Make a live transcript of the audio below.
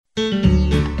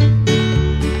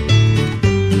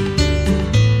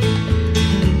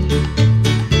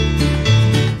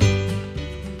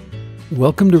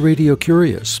Welcome to Radio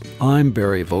Curious. I'm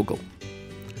Barry Vogel.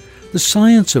 The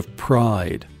science of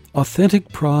pride, authentic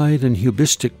pride and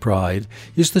hubristic pride,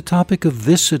 is the topic of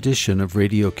this edition of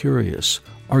Radio Curious.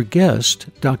 Our guest,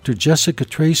 Dr. Jessica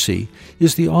Tracy,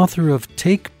 is the author of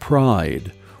Take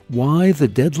Pride, Why the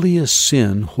Deadliest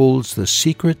Sin Holds the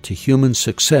Secret to Human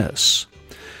Success.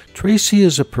 Tracy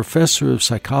is a professor of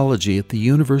psychology at the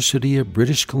University of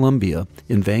British Columbia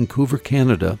in Vancouver,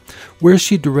 Canada, where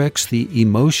she directs the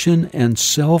Emotion and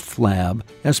Self Lab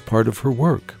as part of her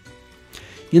work.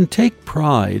 In Take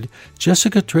Pride,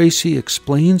 Jessica Tracy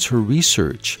explains her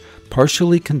research,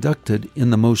 partially conducted in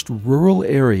the most rural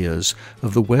areas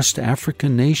of the West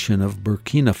African nation of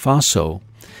Burkina Faso,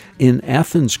 in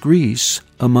Athens, Greece,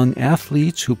 among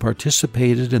athletes who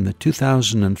participated in the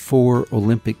 2004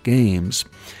 Olympic Games,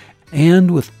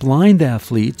 and with blind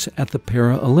athletes at the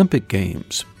Paralympic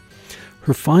Games.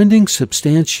 Her findings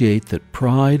substantiate that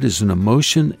pride is an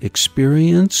emotion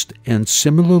experienced and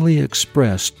similarly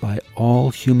expressed by all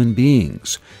human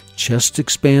beings, chest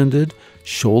expanded,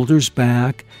 shoulders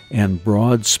back, and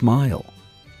broad smile.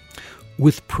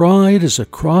 With pride as a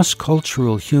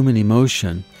cross-cultural human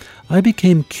emotion, I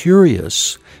became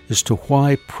curious as to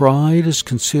why pride is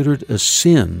considered a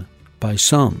sin by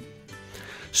some.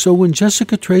 So when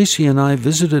Jessica Tracy and I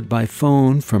visited by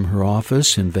phone from her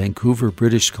office in Vancouver,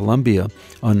 British Columbia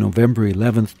on November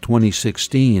 11,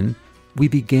 2016, we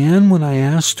began when I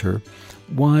asked her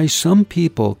why some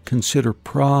people consider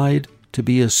pride to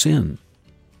be a sin.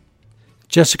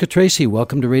 Jessica Tracy,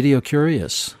 welcome to Radio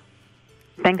Curious.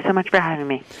 Thanks so much for having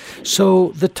me. So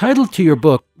the title to your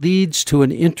book leads to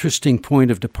an interesting point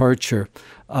of departure.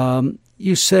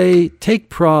 You say, take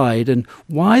pride, and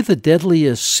why the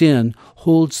deadliest sin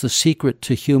holds the secret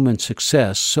to human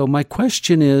success. So my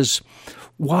question is,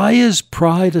 why is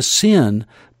pride a sin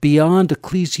beyond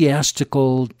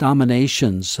ecclesiastical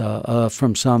dominations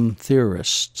from some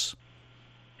theorists?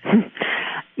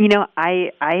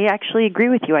 I actually agree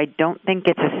with you. I don't think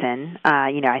it's a sin.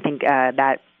 I think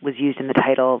that was used in the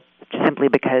title simply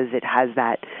because it has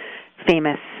that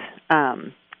famous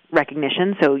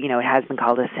recognition. So, it has been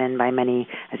called a sin by many.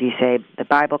 As you say, the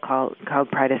Bible called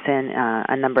pride a sin.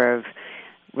 A number of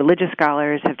religious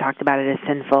scholars have talked about it as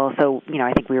sinful. So,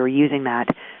 I think we were using that.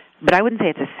 But I wouldn't say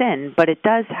it's a sin, but it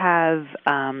does have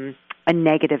a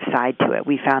negative side to it.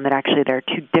 We found that actually there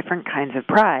are two different kinds of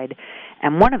pride,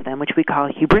 and one of them, which we call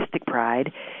hubristic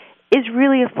pride, is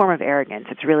really a form of arrogance.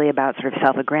 It's really about sort of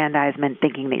self-aggrandizement,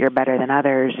 thinking that you're better than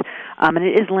others, and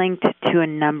it is linked to a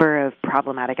number of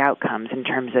problematic outcomes in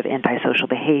terms of antisocial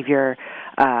behavior,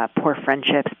 poor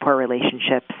friendships, poor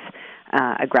relationships,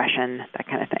 aggression, that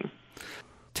kind of thing.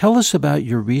 Tell us about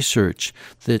your research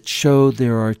that showed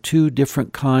there are two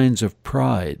different kinds of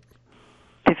pride.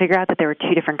 To figure out that there were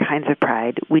two different kinds of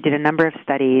pride, we did a number of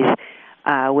studies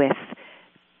with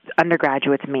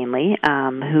undergraduates mainly,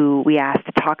 who we asked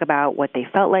to talk about what they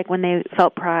felt like when they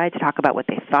felt pride, to talk about what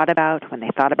they thought about when they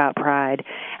thought about pride.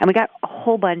 And we got a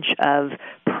whole bunch of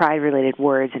pride-related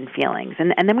words and feelings.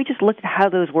 And then we just looked at how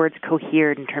those words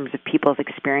cohered in terms of people's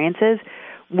experiences,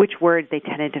 which words they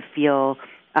tended to feel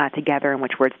together and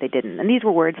which words they didn't. And these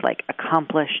were words like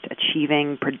accomplished,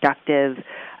 achieving, productive,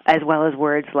 as well as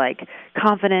words like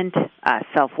confident,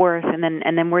 self-worth, and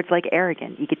then words like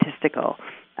arrogant, egotistical,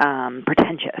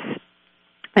 pretentious.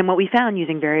 And what we found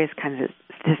using various kinds of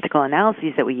statistical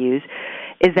analyses that we use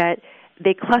is that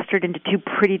they clustered into two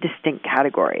pretty distinct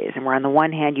categories. And where on the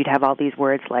one hand you'd have all these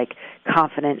words like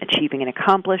confident, achieving, and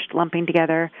accomplished lumping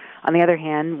together. On the other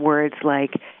hand, words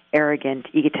like arrogant,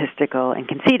 egotistical, and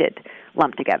conceited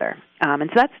lumped together. And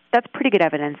so that's pretty good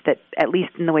evidence that, at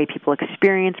least in the way people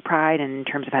experience pride and in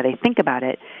terms of how they think about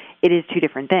it, it is two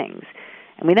different things.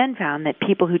 And we then found that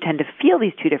people who tend to feel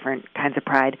these two different kinds of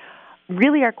pride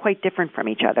really are quite different from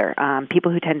each other.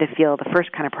 People who tend to feel the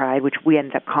first kind of pride, which we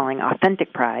ended up calling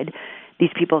authentic pride,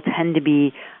 these people tend to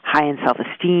be high in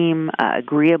self-esteem,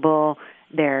 agreeable,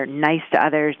 they're nice to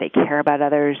others, they care about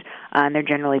others, and they're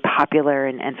generally popular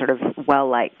and sort of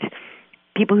well-liked.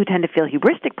 People who tend to feel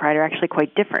hubristic pride are actually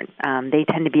quite different. They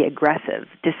tend to be aggressive,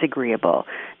 disagreeable,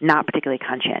 not particularly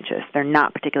conscientious. They're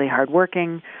not particularly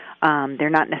hardworking. They're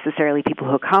not necessarily people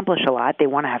who accomplish a lot. They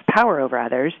want to have power over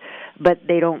others, but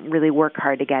they don't really work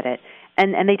hard to get it.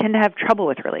 And they tend to have trouble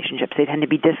with relationships. They tend to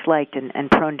be disliked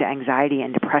and prone to anxiety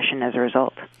and depression as a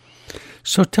result.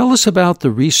 So tell us about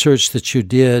the research that you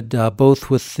did, both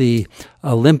with the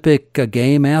Olympic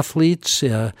game athletes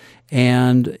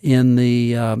and in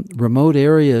the remote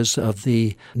areas of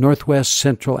the Northwest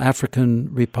Central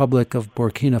African Republic of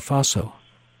Burkina Faso.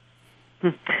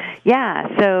 Yeah,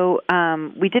 so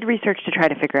we did research to try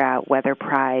to figure out whether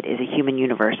pride is a human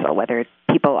universal, whether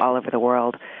people all over the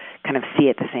world kind of see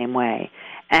it the same way.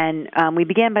 And we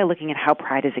began by looking at how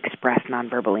pride is expressed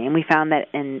nonverbally. And we found that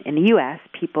in the U.S.,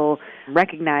 people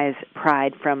recognize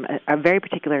pride from a very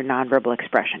particular nonverbal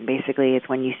expression. Basically, it's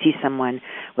when you see someone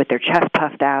with their chest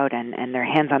puffed out and their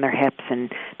hands on their hips and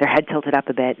their head tilted up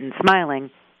a bit and smiling.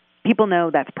 People know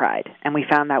that's pride, and we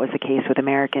found that was the case with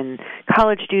American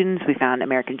college students. We found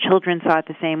American children saw it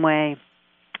the same way.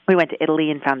 We went to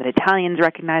Italy and found that Italians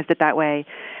recognized it that way.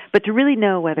 But to really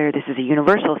know whether this is a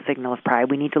universal signal of pride,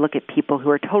 we need to look at people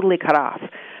who are totally cut off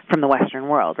from the Western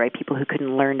world, right? People who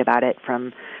couldn't learn about it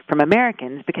from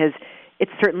Americans, because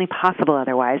it's certainly possible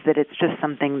otherwise that it's just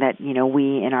something that,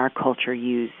 we in our culture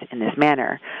use in this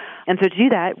manner. And so to do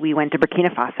that, we went to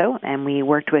Burkina Faso, and we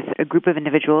worked with a group of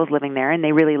individuals living there, and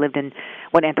they really lived in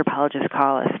what anthropologists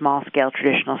call a small-scale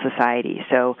traditional society.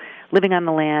 So living on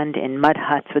the land in mud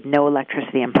huts with no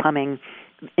electricity and plumbing,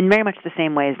 in very much the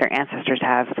same way as their ancestors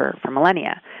have for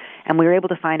millennia. And we were able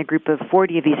to find a group of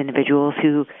 40 of these individuals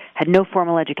who had no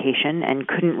formal education and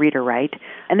couldn't read or write.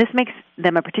 And this makes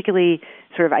them a particularly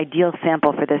sort of ideal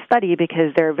sample for this study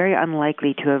because they're very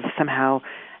unlikely to have somehow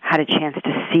had a chance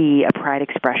to see a pride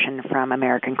expression from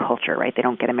American culture, right? They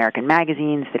don't get American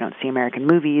magazines, they don't see American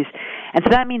movies. And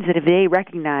so that means that if they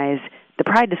recognize the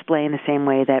pride display in the same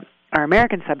way that our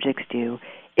American subjects do,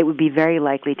 it would be very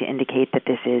likely to indicate that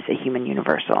this is a human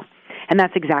universal. And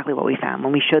that's exactly what we found.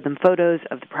 When we showed them photos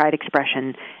of the pride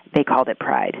expression, they called it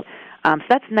pride. So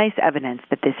that's nice evidence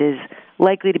that this is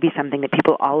likely to be something that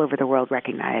people all over the world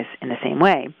recognize in the same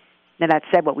way. Now, that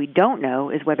said, what we don't know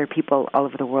is whether people all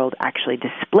over the world actually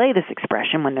display this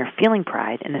expression when they're feeling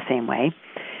pride in the same way.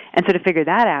 And so to figure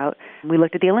that out, we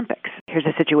looked at the Olympics. Here's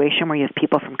a situation where you have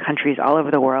people from countries all over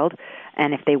the world,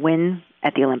 and if they win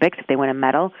at the Olympics, if they win a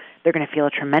medal, they're going to feel a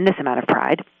tremendous amount of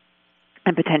pride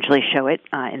and potentially show it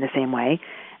in the same way.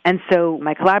 And so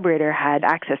my collaborator had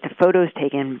access to photos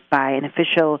taken by an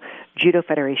official Judo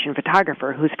Federation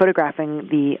photographer who's photographing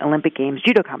the Olympic Games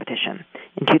judo competition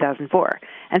in 2004.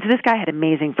 And so this guy had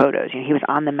amazing photos. He was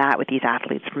on the mat with these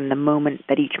athletes from the moment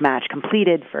that each match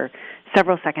completed for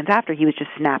several seconds after. He was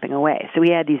just snapping away. So we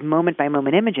had these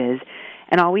moment-by-moment images,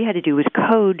 and all we had to do was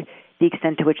code the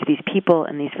extent to which these people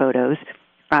in these photos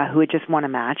who had just won a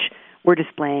match were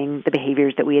displaying the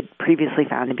behaviors that we had previously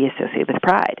found to be associated with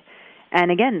pride. And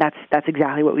again, that's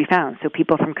exactly what we found. So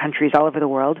people from countries all over the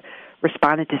world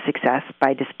responded to success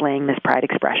by displaying this pride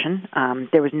expression.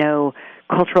 There was no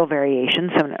cultural variation,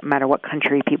 so no matter what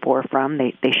country people were from,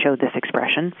 they showed this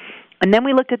expression. And then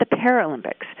we looked at the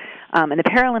Paralympics. And the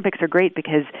Paralympics are great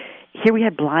because here we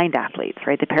had blind athletes,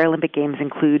 right? The Paralympic Games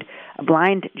include a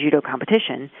blind judo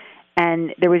competition,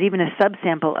 and there was even a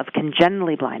subsample of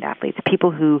congenitally blind athletes,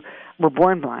 people who were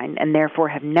born blind and therefore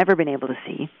have never been able to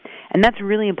see. And that's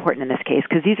really important in this case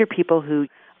because these are people who,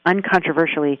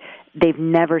 uncontroversially, they've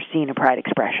never seen a pride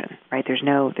expression, right? There's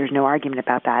no argument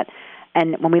about that.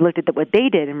 And when we looked at what they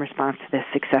did in response to this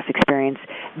success experience,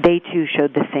 they too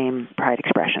showed the same pride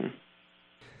expression.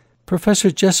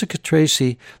 Professor Jessica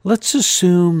Tracy, let's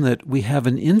assume that we have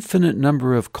an infinite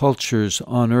number of cultures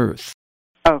on Earth.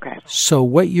 Okay. So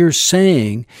what you're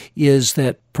saying is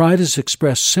that pride is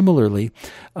expressed similarly,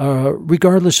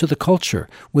 regardless of the culture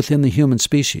within the human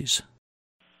species.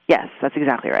 Yes, that's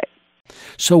exactly right.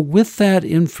 So with that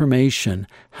information,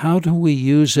 how do we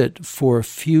use it for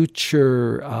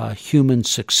future human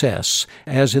success?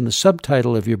 As in the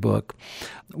subtitle of your book,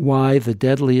 Why the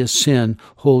Deadliest Sin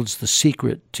Holds the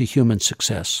Secret to Human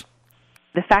Success.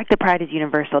 The fact that pride is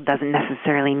universal doesn't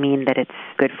necessarily mean that it's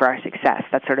good for our success.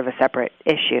 That's sort of a separate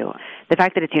issue. The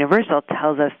fact that it's universal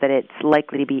tells us that it's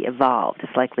likely to be evolved.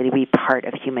 It's likely to be part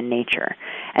of human nature.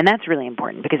 And that's really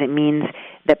important because it means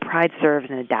that pride serves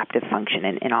an adaptive function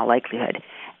in all likelihood.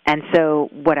 And so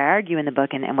what I argue in the book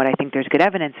and what I think there's good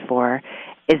evidence for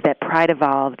is that pride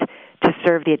evolved to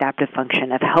serve the adaptive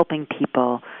function of helping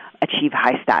people achieve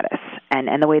high status.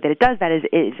 And the way that it does that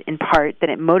is in part that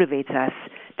it motivates us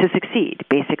to succeed.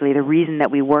 Basically, the reason that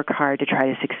we work hard to try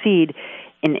to succeed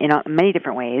in many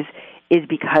different ways is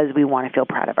because we want to feel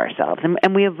proud of ourselves.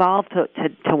 And we evolved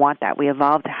to want that. We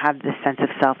evolved to have this sense of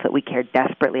self that we care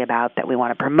desperately about, that we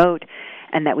want to promote,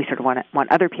 and that we sort of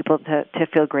want other people to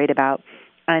feel great about.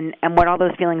 And what all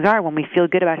those feelings are when we feel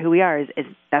good about who we are is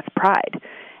that's pride.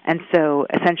 And so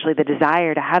essentially the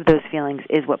desire to have those feelings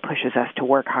is what pushes us to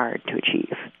work hard to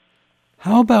achieve.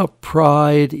 How about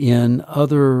pride in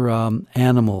other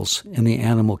animals in the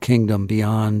animal kingdom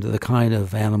beyond the kind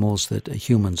of animals that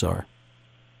humans are?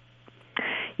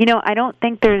 I don't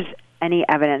think there's any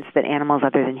evidence that animals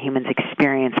other than humans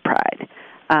experience pride.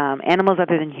 animals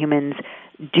other than humans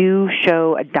do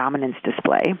show a dominance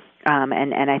display.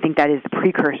 And I think that is the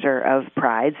precursor of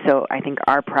pride. So I think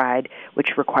our pride, which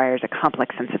requires a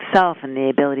complex sense of self and the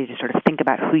ability to sort of think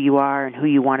about who you are and who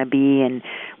you want to be and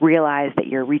realize that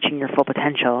you're reaching your full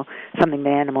potential, something that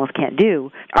animals can't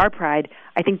do, our pride,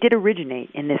 I think, did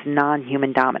originate in this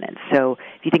non-human dominance. So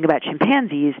if you think about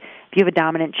chimpanzees, if you have a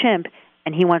dominant chimp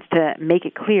and he wants to make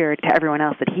it clear to everyone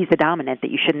else that he's the dominant,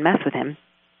 that you shouldn't mess with him,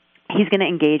 he's going to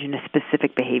engage in a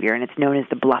specific behavior, and it's known as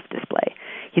the bluff display.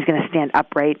 He's going to stand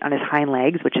upright on his hind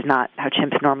legs, which is not how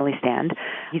chimps normally stand.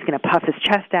 He's going to puff his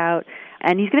chest out,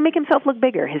 and he's going to make himself look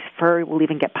bigger. His fur will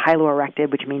even get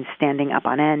piloerected, which means standing up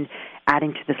on end,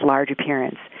 adding to this large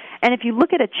appearance. And if you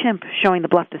look at a chimp showing the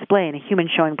bluff display and a human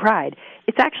showing pride,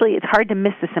 it's hard to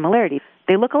miss the similarity.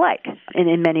 They look alike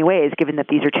in many ways, given that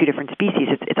these are two different species.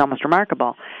 It's almost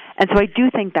remarkable. And so I do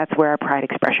think that's where our pride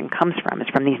expression comes from, is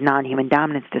from these non-human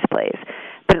dominance displays.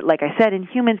 But like I said, in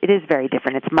humans, it is very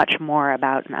different. It's much more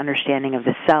about an understanding of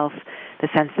the self, the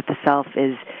sense that the self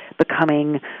is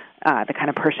becoming the kind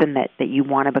of person that you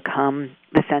want to become,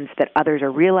 the sense that others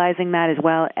are realizing that as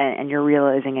well, and you're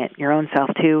realizing it your own self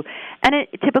too. And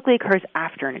it typically occurs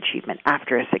after an achievement,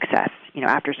 after a success,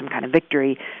 after some kind of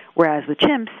victory, whereas with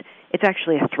chimps, it's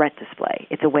actually a threat display.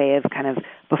 It's a way of kind of,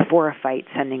 before a fight,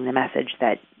 sending the message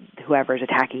that whoever is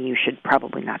attacking you should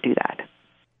probably not do that.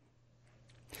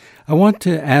 I want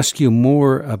to ask you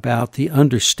more about the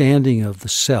understanding of the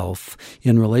self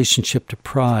in relationship to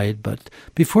pride, but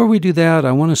before we do that,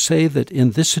 I want to say that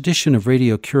in this edition of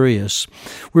Radio Curious,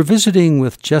 we're visiting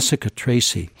with Jessica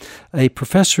Tracy, a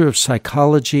professor of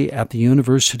psychology at the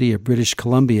University of British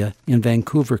Columbia in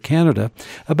Vancouver, Canada,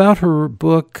 about her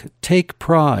book, Take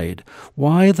Pride,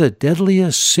 Why the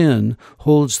Deadliest Sin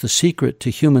Holds the Secret to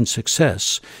Human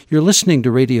Success. You're listening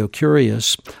to Radio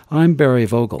Curious. I'm Barry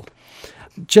Vogel.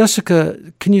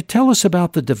 Jessica, can you tell us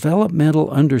about the developmental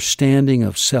understanding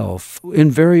of self in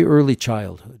very early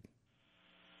childhood?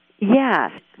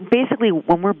 Yes. Basically,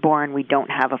 when we're born, we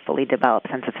don't have a fully developed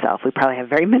sense of self. We probably have a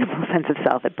very minimal sense of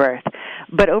self at birth.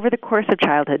 But over the course of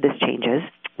childhood, this changes.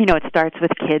 It starts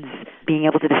with kids being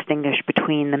able to distinguish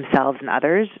between themselves and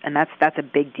others, and that's a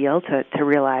big deal to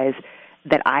realize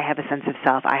that I have a sense of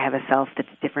self. I have a self that's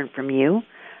different from you.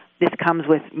 This comes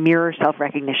with mirror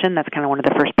self-recognition. That's kind of one of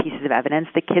the first pieces of evidence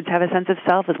that kids have a sense of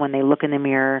self, is when they look in the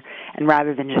mirror and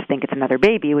rather than just think it's another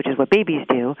baby, which is what babies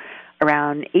do,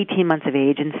 around 18 months of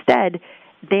age, instead,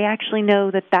 they actually know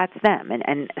that that's them.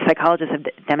 And psychologists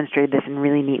have demonstrated this in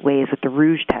really neat ways with the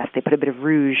rouge test. They put a bit of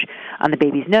rouge on the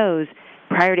baby's nose.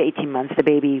 Prior to 18 months, the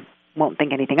baby won't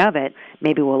think anything of it.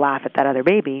 Maybe we'll laugh at that other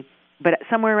baby. But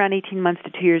somewhere around 18 months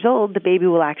to 2 years old, the baby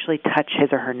will actually touch his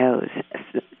or her nose,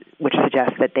 which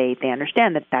suggests that they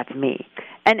understand that that's me.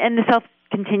 And the self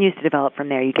continues to develop from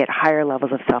there. You get higher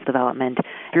levels of self-development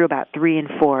through about 3 and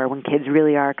 4, when kids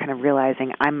really are kind of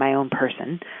realizing, I'm my own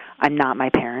person, I'm not my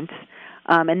parents.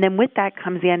 And then with that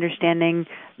comes the understanding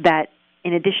that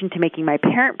in addition to making my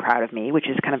parent proud of me, which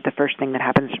is kind of the first thing that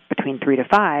happens between 3 to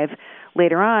 5,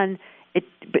 later on, it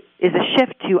is a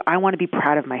shift to I want to be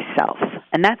proud of myself.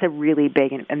 And that's a really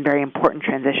big and very important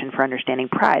transition for understanding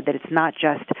pride, that it's not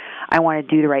just I want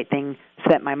to do the right thing so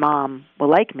that my mom will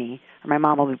like me or my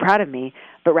mom will be proud of me,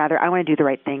 but rather I want to do the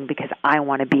right thing because I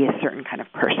want to be a certain kind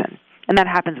of person. And that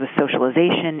happens with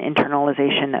socialization,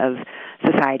 internalization of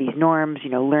society's norms,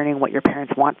 learning what your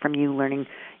parents want from you, learning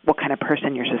what kind of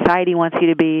person your society wants you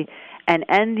to be, and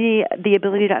the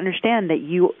ability to understand that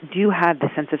you do have the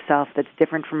sense of self that's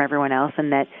different from everyone else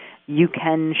and that you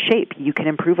can shape, you can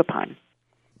improve upon.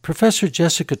 Professor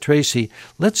Jessica Tracy,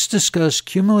 let's discuss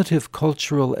cumulative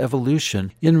cultural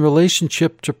evolution in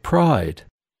relationship to pride.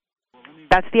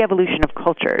 That's the evolution of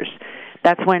cultures.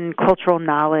 That's when cultural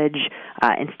knowledge,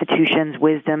 institutions,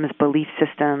 wisdoms, belief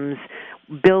systems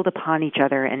build upon each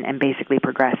other and basically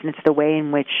progress. And it's the way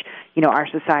in which, our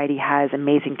society has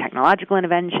amazing technological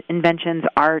inventions,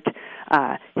 art,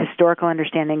 historical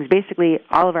understandings. Basically,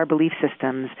 all of our belief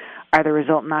systems are the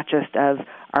result not just of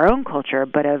our own culture,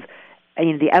 but of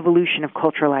the evolution of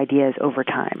cultural ideas over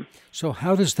time. So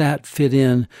how does that fit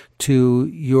in to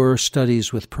your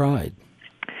studies with pride?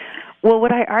 Well,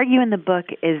 what I argue in the book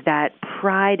is that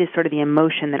pride is sort of the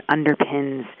emotion that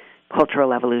underpins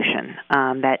cultural evolution.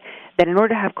 That in order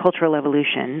to have cultural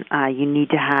evolution, you need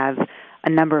to have a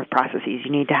number of processes.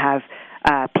 You need to have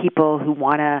people who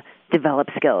want to develop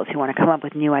skills, who want to come up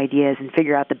with new ideas and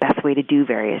figure out the best way to do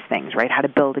various things, right? How to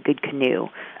build a good canoe,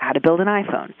 how to build an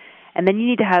iPhone. And then you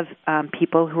need to have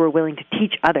people who are willing to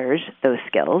teach others those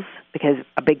skills, because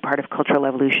a big part of cultural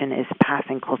evolution is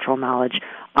passing cultural knowledge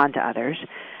on to others.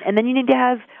 And then you need to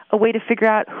have a way to figure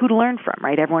out who to learn from,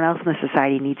 right? Everyone else in the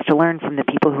society needs to learn from the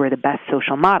people who are the best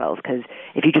social models, because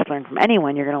if you just learn from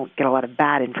anyone, you're going to get a lot of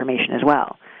bad information as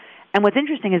well. And what's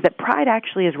interesting is that pride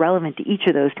actually is relevant to each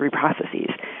of those three processes.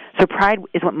 So pride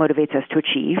is what motivates us to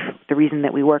achieve. The reason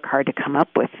that we work hard to come up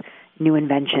with new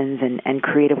inventions and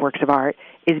creative works of art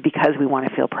is because we want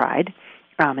to feel pride.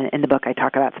 In the book, I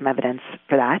talk about some evidence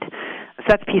for that. So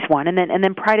that's piece one. And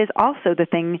then pride is also the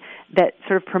thing that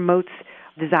sort of promotes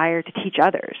desire to teach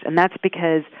others. And that's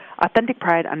because authentic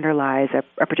pride underlies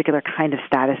a particular kind of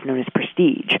status known as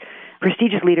prestige.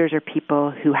 Prestigious leaders are people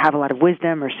who have a lot of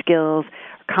wisdom or skills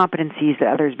or competencies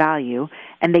that others value,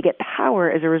 and they get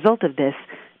power as a result of this,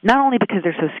 not only because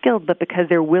they're so skilled, but because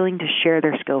they're willing to share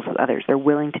their skills with others. They're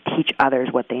willing to teach others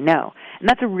what they know. And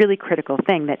that's a really critical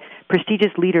thing, that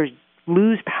prestigious leaders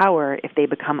lose power if they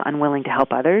become unwilling to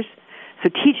help others. So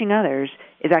teaching others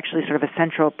is actually sort of a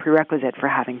central prerequisite for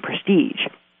having prestige.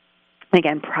 And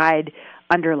again, pride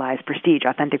underlies prestige.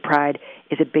 Authentic pride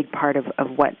is a big part of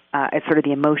what it's sort of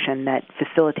the emotion that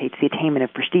facilitates the attainment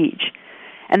of prestige.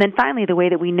 And then finally, the way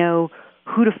that we know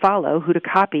who to follow, who to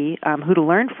copy, who to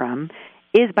learn from,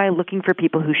 is by looking for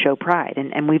people who show pride.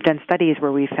 And we've done studies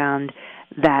where we found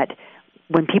that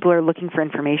when people are looking for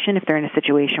information, if they're in a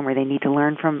situation where they need to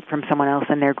learn from someone else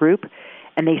in their group,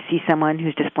 and they see someone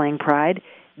who's displaying pride,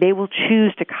 they will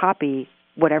choose to copy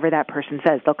whatever that person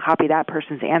says. They'll copy that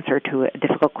person's answer to a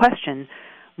difficult question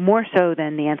more so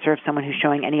than the answer of someone who's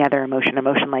showing any other emotion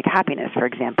like happiness, for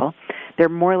example. They're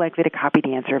more likely to copy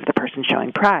the answer of the person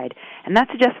showing pride. And that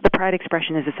suggests that the pride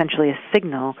expression is essentially a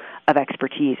signal of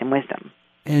expertise and wisdom.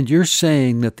 And you're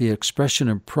saying that the expression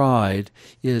of pride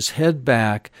is head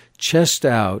back, chest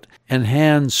out, and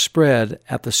hands spread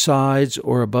at the sides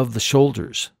or above the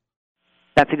shoulders.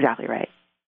 That's exactly right.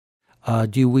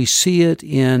 Do we see it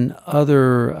in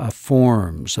other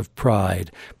forms of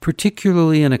pride,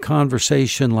 particularly in a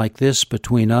conversation like this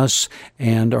between us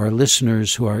and our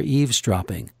listeners who are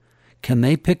eavesdropping? Can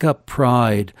they pick up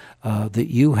pride that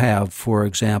you have, for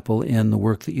example, in the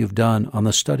work that you've done on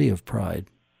the study of pride?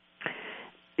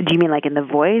 Do you mean like in the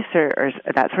voice or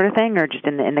that sort of thing, or just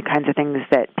in the kinds of things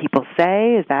that people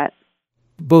say? Is that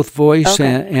both voice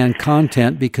okay. and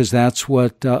content, because that's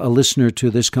what a listener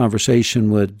to this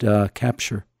conversation would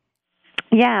capture?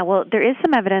 Yeah, well, there is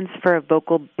some evidence for a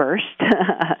vocal burst,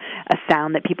 a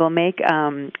sound that people make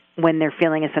when they're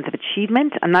feeling a sense of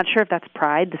achievement. I'm not sure if that's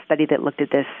pride. The study that looked at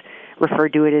this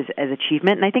referred to it as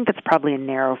achievement, and I think that's probably a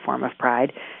narrow form of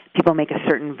pride. People make a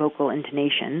certain vocal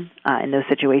intonation in those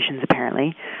situations,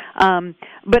 apparently.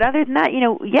 But other than that,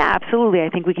 yeah, absolutely. I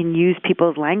think we can use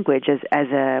people's language as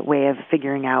a way of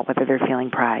figuring out whether they're feeling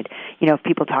pride. If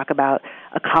people talk about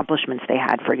accomplishments they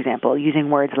had, for example, using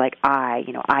words like I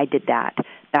did that,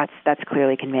 that's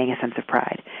clearly conveying a sense of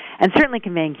pride. And certainly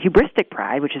conveying hubristic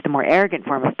pride, which is the more arrogant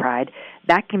form of pride,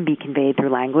 that can be conveyed through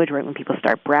language, right? When people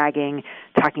start bragging,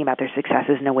 talking about their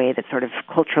successes in a way that's sort of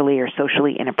culturally or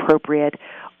socially inappropriate,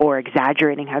 or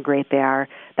exaggerating how great they are.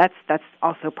 That's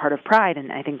also part of pride,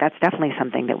 and I think that's definitely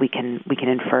something that we can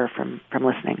infer from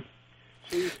listening.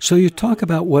 So you talk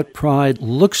about what pride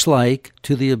looks like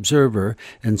to the observer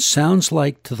and sounds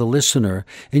like to the listener,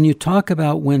 and you talk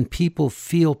about when people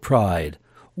feel pride.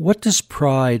 What does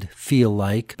pride feel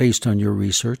like based on your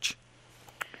research?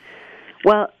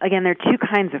 Well, again, there are two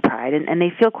kinds of pride, and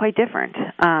they feel quite different.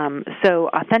 So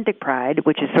authentic pride,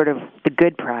 which is sort of the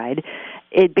good pride,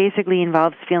 it basically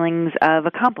involves feelings of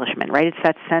accomplishment, right? It's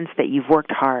that sense that you've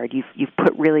worked hard, you've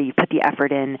put the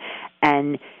effort in,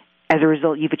 and as a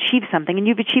result, you've achieved something, and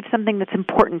you've achieved something that's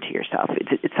important to yourself.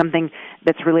 It's something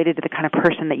that's related to the kind of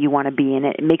person that you want to be, and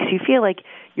it makes you feel like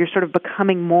you're sort of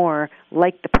becoming more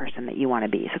like the person that you want to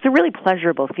be. So it's a really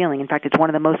pleasurable feeling. In fact, it's one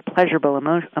of the most pleasurable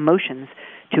emotions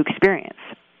to experience.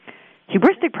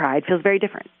 Hubristic pride feels very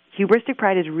different. Hubristic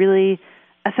pride is really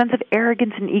a sense of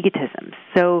arrogance and egotism.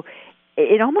 So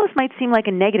it almost might seem like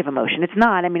a negative emotion. It's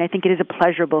not. I mean, I think it is a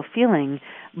pleasurable feeling,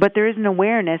 but there is an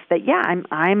awareness that, yeah,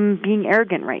 I'm being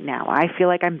arrogant right now. I feel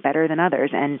like I'm better than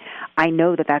others, and I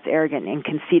know that that's arrogant and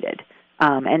conceited.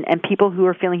 And people who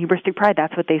are feeling hubristic pride,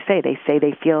 that's what they say. They say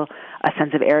they feel a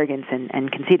sense of arrogance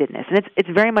and conceitedness. And it's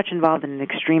very much involved in an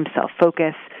extreme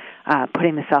self-focus,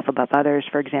 putting the self above others,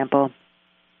 for example,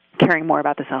 caring more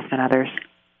about the self than others.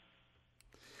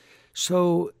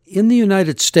 So, in the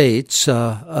United States,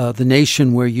 the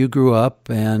nation where you grew up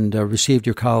and received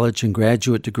your college and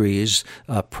graduate degrees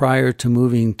prior to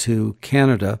moving to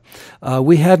Canada,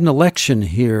 we had an election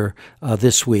here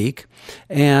this week.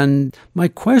 And my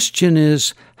question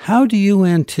is, how do you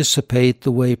anticipate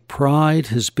the way pride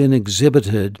has been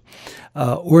exhibited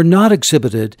or not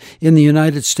exhibited in the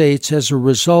United States as a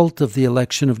result of the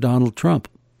election of Donald Trump?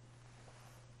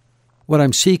 What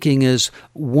I'm seeking is,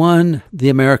 one, the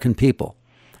American people,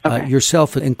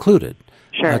 yourself included,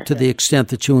 Sure. to the extent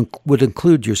that you would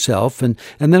include yourself. And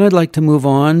then I'd like to move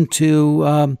on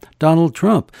to Donald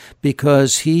Trump,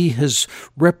 because he has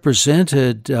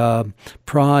represented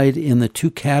pride in the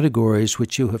two categories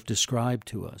which you have described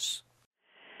to us.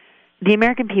 The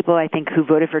American people, I think, who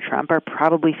voted for Trump are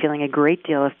probably feeling a great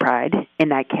deal of pride in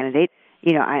that candidate.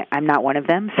 You know, I'm not one of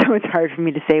them, so it's hard for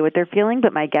me to say what they're feeling,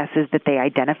 but my guess is that they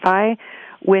identify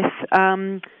with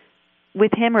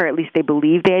him, or at least they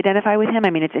believe they identify with him.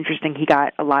 I mean, it's interesting, he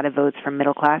got a lot of votes from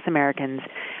middle-class Americans,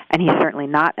 and he's certainly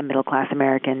not a middle-class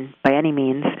American by any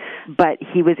means, but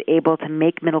he was able to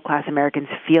make middle-class Americans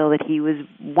feel that he was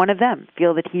one of them,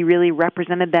 feel that he really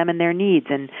represented them and their needs.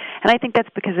 And I think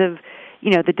that's because of, you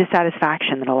know, the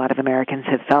dissatisfaction that a lot of Americans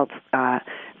have felt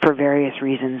for various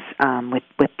reasons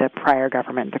with the prior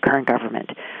government, the current government.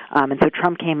 And so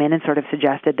Trump came in and sort of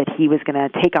suggested that he was going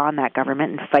to take on that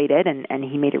government and fight it, and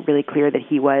he made it really clear that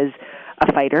he was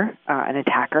a fighter, an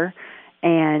attacker.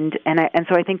 And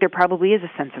so I think there probably is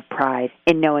a sense of pride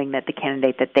in knowing that the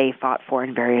candidate that they fought for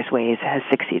in various ways has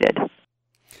succeeded.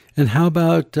 And how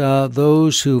about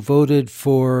those who voted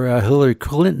for Hillary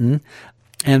Clinton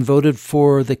and voted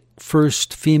for the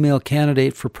first female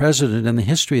candidate for president in the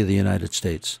history of the United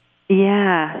States?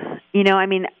 Yeah. You know, I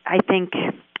mean, I think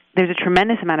there's a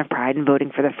tremendous amount of pride in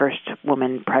voting for the first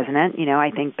woman president. You know,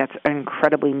 I think that's an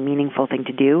incredibly meaningful thing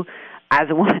to do. As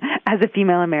a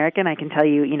female American, I can tell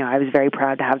you, you know, I was very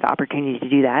proud to have the opportunity to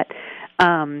do that.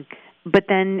 But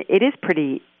then it is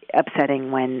pretty upsetting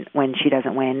when she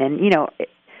doesn't win. And, you know,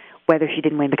 whether she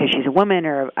didn't win because she's a woman,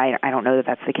 or I don't know that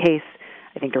that's the case.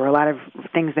 I think there were a lot of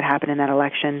things that happened in that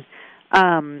election.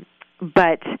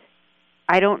 But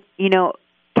I don't, you know,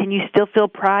 can you still feel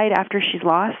pride after she's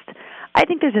lost? I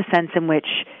think there's a sense in which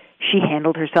she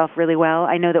handled herself really well.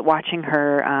 I know that watching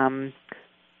her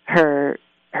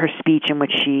speech in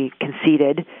which she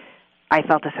conceded, I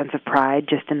felt a sense of pride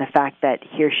just in the fact that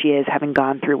here she is, having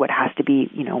gone through what has to be,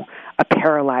 you know, a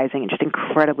paralyzing and just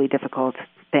incredibly difficult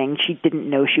thing. She didn't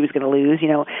know she was going to lose. You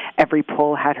know, every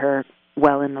poll had her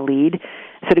well in the lead.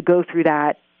 So to go through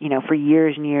that, you know, for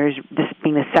years and years, this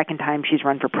being the second time she's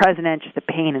run for president, just the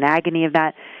pain and agony of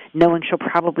that, knowing she'll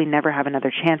probably never have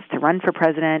another chance to run for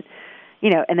president, you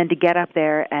know, and then to get up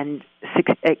there and,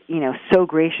 you know, so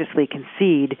graciously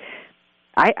concede,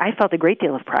 I felt a great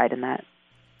deal of pride in that.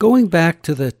 Going back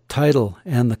to the title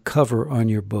and the cover on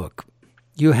your book,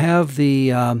 you have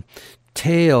the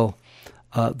tail,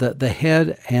 the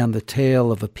head and the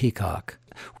tail of a peacock,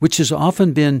 which has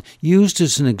often been used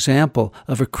as an example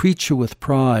of a creature with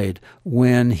pride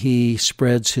when he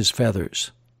spreads his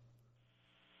feathers.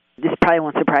 This probably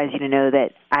won't surprise you to know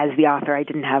that as the author, I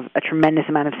didn't have a tremendous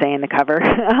amount of say in the cover.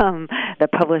 The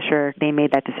publisher, they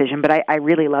made that decision, but I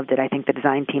really loved it. I think the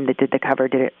design team that did the cover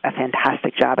did a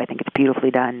fantastic job. I think it's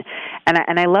beautifully done.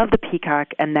 And I love the peacock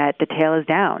and that the tail is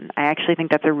down. I actually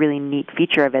think that's a really neat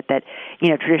feature of it, that, you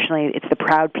know, traditionally it's the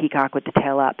proud peacock with the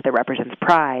tail up that represents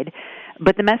pride.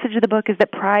 But the message of the book is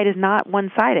that pride is not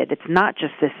one-sided. It's not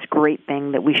just this great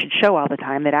thing that we should show all the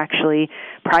time, that actually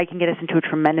pride can get us into a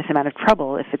tremendous amount of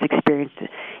trouble if it's experienced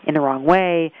in the wrong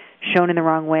way, shown in the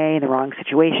wrong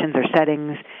situations or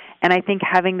settings. And I think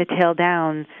having the tail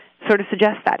down sort of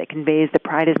suggests that. It conveys that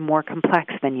pride is more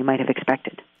complex than you might have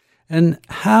expected. And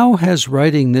how has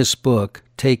writing this book,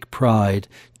 Take Pride,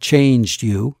 changed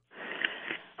you?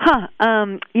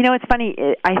 You know, it's funny.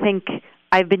 I think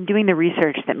I've been doing the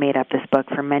research that made up this book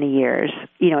for many years.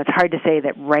 You know, it's hard to say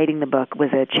that writing the book was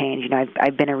a change. You know,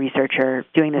 I've been a researcher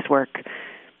doing this work.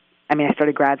 I mean, I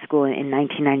started grad school in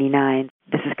 1999.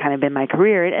 This has kind of been my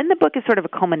career, and the book is sort of a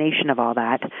culmination of all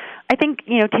that. I think,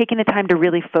 you know, taking the time to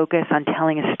really focus on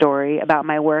telling a story about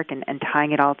my work and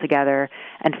tying it all together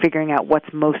and figuring out what's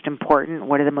most important,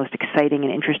 what are the most exciting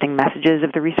and interesting messages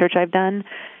of the research I've done,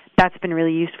 that's been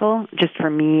really useful just for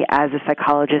me as a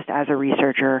psychologist, as a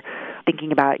researcher,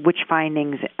 thinking about which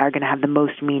findings are going to have the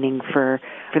most meaning for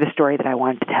the story that I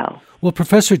wanted to tell. Well,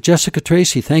 Professor Jessica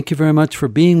Tracy, thank you very much for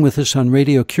being with us on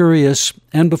Radio Curious.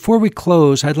 And before we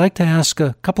close, I'd like to ask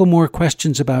a couple more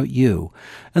questions about you.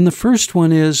 And the first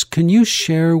one is, can you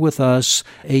share with us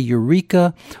a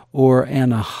eureka or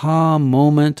an aha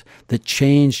moment that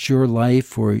changed your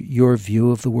life or your view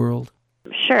of the world?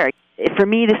 Sure. For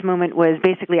me, this moment was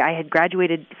basically I had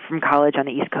graduated from college on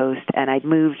the East Coast, and I'd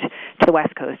moved to the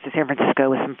West Coast, to San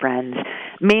Francisco with some friends,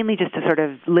 mainly just to sort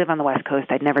of live on the West Coast.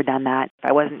 I'd never done that.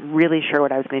 I wasn't really sure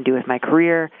what I was going to do with my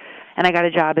career, and I got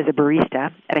a job as a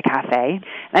barista at a cafe,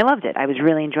 and I loved it. I was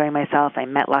really enjoying myself. I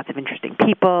met lots of interesting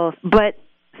people, but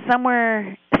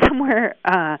somewhere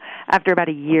after about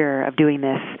a year of doing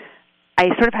this, I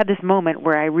sort of had this moment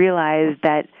where I realized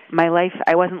that my life,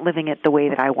 I wasn't living it the way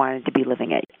that I wanted to be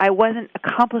living it. I wasn't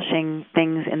accomplishing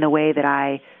things in the way that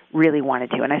I really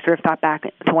wanted to. And I sort of thought back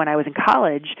to when I was in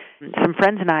college. Some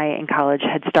friends and I in college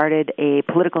had started a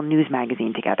political news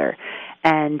magazine together.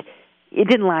 And it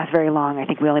didn't last very long. I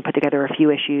think we only put together a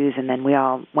few issues, and then we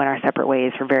all went our separate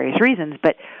ways for various reasons.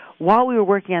 But while we were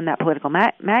working on that political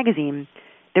magazine,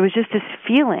 there was just this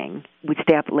feeling. We'd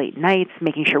stay up late nights,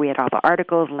 making sure we had all the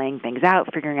articles, laying things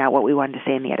out, figuring out what we wanted to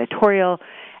say in the editorial.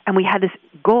 And we had this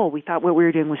goal. We thought what we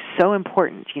were doing was so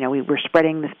important. You know, we were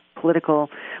spreading this political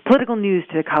news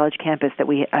to the college campus that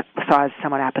we saw as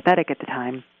somewhat apathetic at the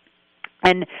time.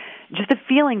 And just the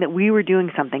feeling that we were doing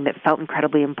something that felt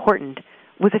incredibly important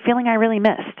was a feeling I really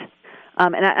missed.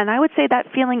 And I would say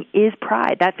that feeling is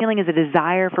pride. That feeling is a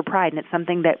desire for pride, and it's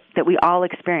something that we all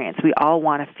experience. We all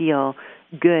want to feel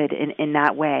good in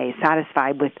that way,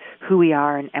 satisfied with who we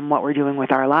are and what we're doing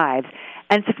with our lives.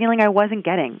 And it's a feeling I wasn't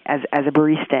getting as a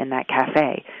barista in that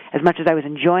cafe. As much as I was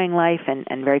enjoying life and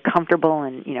very comfortable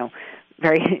and, you know,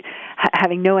 very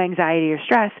having no anxiety or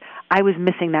stress, I was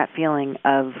missing that feeling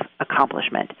of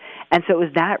accomplishment. And so it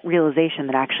was that realization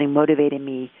that actually motivated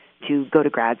me to go to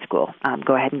grad school,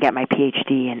 go ahead and get my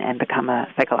PhD and become a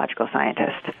psychological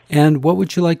scientist. And what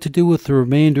would you like to do with the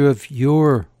remainder of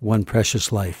your one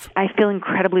precious life? I feel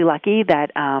incredibly lucky that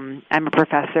I'm a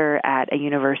professor at a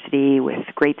university with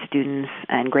great students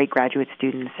and great graduate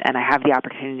students, and I have the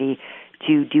opportunity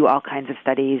to do all kinds of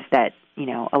studies that, you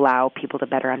know, allow people to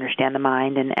better understand the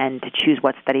mind and to choose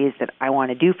what studies that I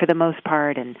want to do for the most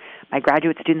part, and my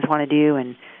graduate students want to do,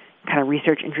 and kind of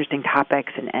research interesting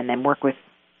topics and then work with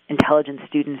intelligent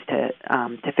students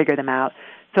to figure them out.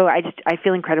 So I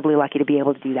feel incredibly lucky to be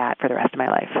able to do that for the rest of my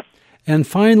life. And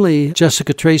finally,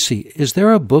 Jessica Tracy, is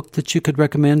there a book that you could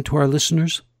recommend to our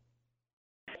listeners?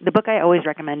 The book I always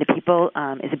recommend to people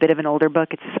is a bit of an older book.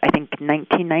 It's, I think,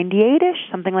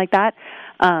 1998-ish, something like that.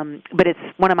 But it's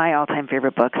one of my all-time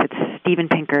favorite books. It's Steven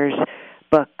Pinker's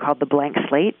book called The Blank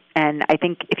Slate. And I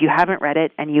think if you haven't read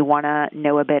it and you want to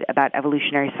know a bit about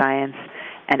evolutionary science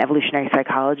and evolutionary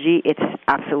psychology, it's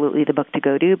absolutely the book to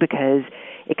go to because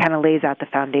it kind of lays out the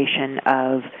foundation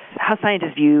of how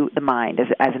scientists view the mind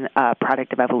as a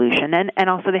product of evolution and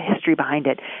also the history behind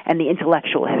it and the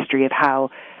intellectual history of how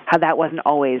that wasn't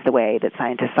always the way that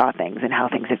scientists saw things and how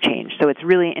things have changed. So it's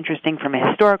really interesting from a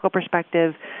historical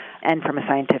perspective and from a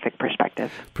scientific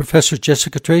perspective. Professor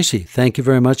Jessica Tracy, thank you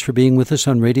very much for being with us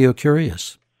on Radio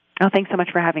Curious. Oh, thanks so much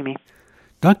for having me.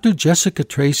 Dr. Jessica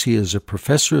Tracy is a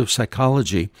professor of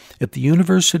psychology at the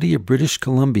University of British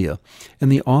Columbia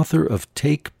and the author of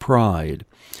Take Pride,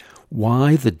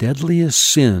 Why the Deadliest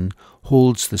Sin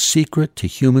Holds the Secret to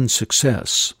Human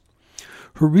Success.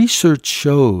 Her research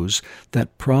shows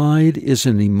that pride is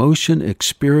an emotion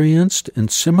experienced and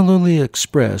similarly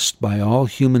expressed by all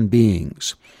human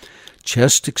beings.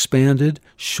 Chest expanded,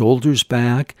 shoulders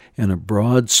back, and a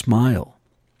broad smile.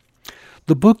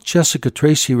 The book Jessica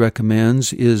Tracy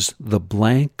recommends is The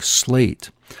Blank Slate,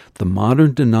 The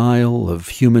Modern Denial of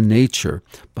Human Nature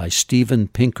by Steven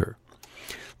Pinker.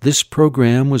 This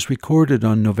program was recorded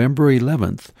on November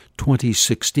 11th,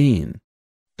 2016.